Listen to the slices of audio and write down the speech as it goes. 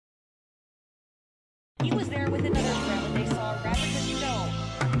He was there with another friend when they saw a rapper with Stone.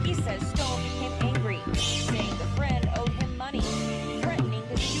 He says Stone became angry, saying the friend owed him money, threatening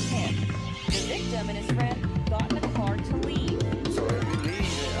to shoot him. The victim and his friend got in the car to leave. So if we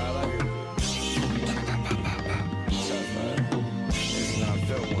leave, I like it. Shots fired. This is how I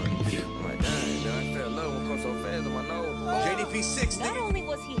felt one. I'm like, dang, I felt another one come so fast on my nose. JDP6, Not only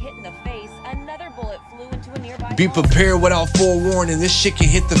was he hit in the face, another bullet flew into a nearby Be home. prepared without forewarning, this shit can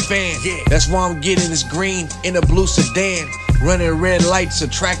hit the fan. Yeah. That's why I'm getting this green in a blue sedan. Running red lights,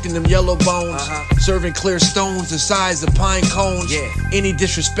 attracting them yellow bones. Serving clear stones the size of pine cones. Yeah. Any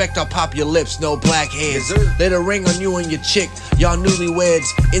disrespect, I'll pop your lips, no blackheads. Yes, Let a ring on you and your chick, y'all newlyweds.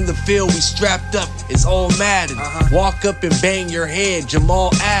 In the field, we strapped up, it's all Madden. Walk up and bang your head,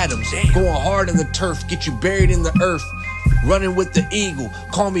 Jamal Adams. Damn. Going hard on the turf, get you buried in the earth. Running with the eagle,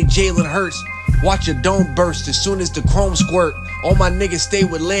 call me Jalen Hurts. Watch your dome burst as soon as the chrome squirt. All my niggas stay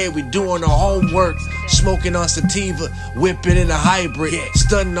with lead, we doing our homework. Smoking on sativa, whipping in a hybrid.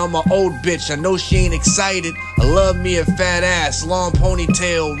 Stunning on my old bitch, I know she ain't excited. I love me a fat ass, long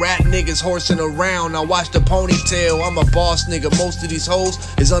ponytail. Rat niggas horsing around, I watch the ponytail. I'm a boss nigga, most of these hoes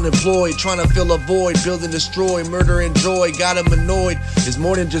is unemployed. Trying to fill a void, build and destroy, murder and joy. Got them annoyed, it's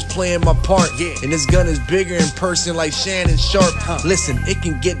more than just playing my part. And this gun is bigger in person like Shannon Sharp. Listen, it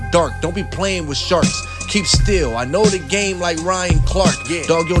can get dark, don't be playing with sharks. Keep still, I know the game like Ryan Clark.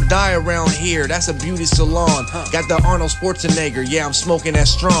 Dog, you'll die around here, that's a beauty salon. Got the Arnold Schwarzenegger, yeah, I'm smoking that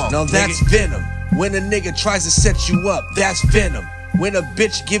strong. Now that's Venom. When a nigga tries to set you up, that's Venom. When a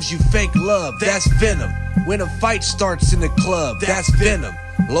bitch gives you fake love, that's Venom. When a fight starts in the club, that's Venom.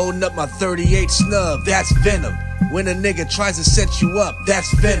 Loading up my 38 snub, that's Venom. When a nigga tries to set you up,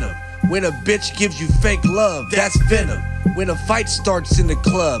 that's Venom. When a bitch gives you fake love, that's Venom. When a fight starts in the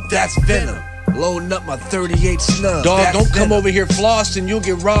club, that's Venom. Loading up my 38 snub. Dog, don't come over here flossing, you'll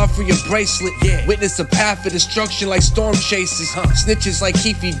get robbed for your bracelet. Witness a path of destruction like storm chases. Snitches like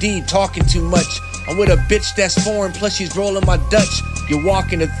Keefy D talking too much. I'm with a bitch that's foreign, plus she's rolling my Dutch. You're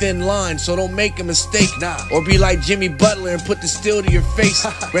walking a thin line, so don't make a mistake. Or be like Jimmy Butler and put the steel to your face.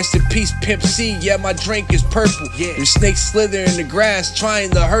 Rest in peace, Pimp C, yeah, my drink is purple. There's snakes slither in the grass trying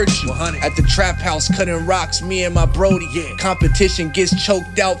to hurt you. At the trap house cutting rocks, me and my Brody. Competition gets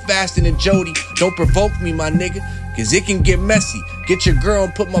choked out faster than Jody. Don't provoke me, my nigga, cause it can get messy. Get your girl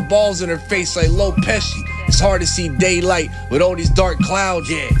and put my balls in her face like Lo Pesci. It's hard to see daylight with all these dark clouds.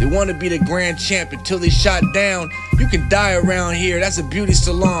 They wanna be the grand champ until they shot down. You can die around here, that's a beauty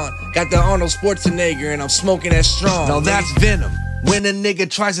salon. Got the Arnold Schwarzenegger and I'm smoking that strong. Now that's Venom. When a nigga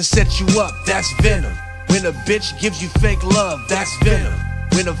tries to set you up, that's Venom. When a bitch gives you fake love, that's Venom.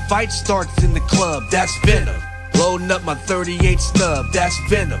 When a fight starts in the club, that's Venom. Loading up my 38 snub, that's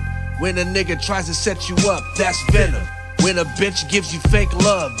Venom. When a nigga tries to set you up, that's Venom. When a bitch gives you fake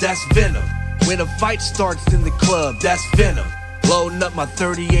love, that's Venom. When a fight starts in the club, that's Venom. Loading up my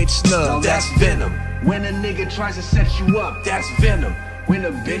 38 snub, that's Venom. When a nigga tries to set you up, that's Venom. When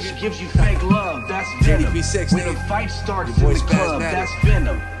a bitch gives you fake love, that's Venom. JDP6, when a fight starts in the club, that's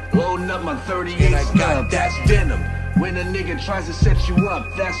Venom. Loading up my 38 snub, that's Venom. When a nigga tries to set you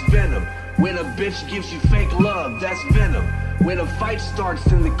up, that's Venom. When a bitch gives you fake love, that's Venom. When a fight starts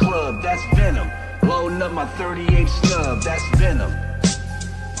in the club, that's Venom. Loading up my 38 snub, that's Venom.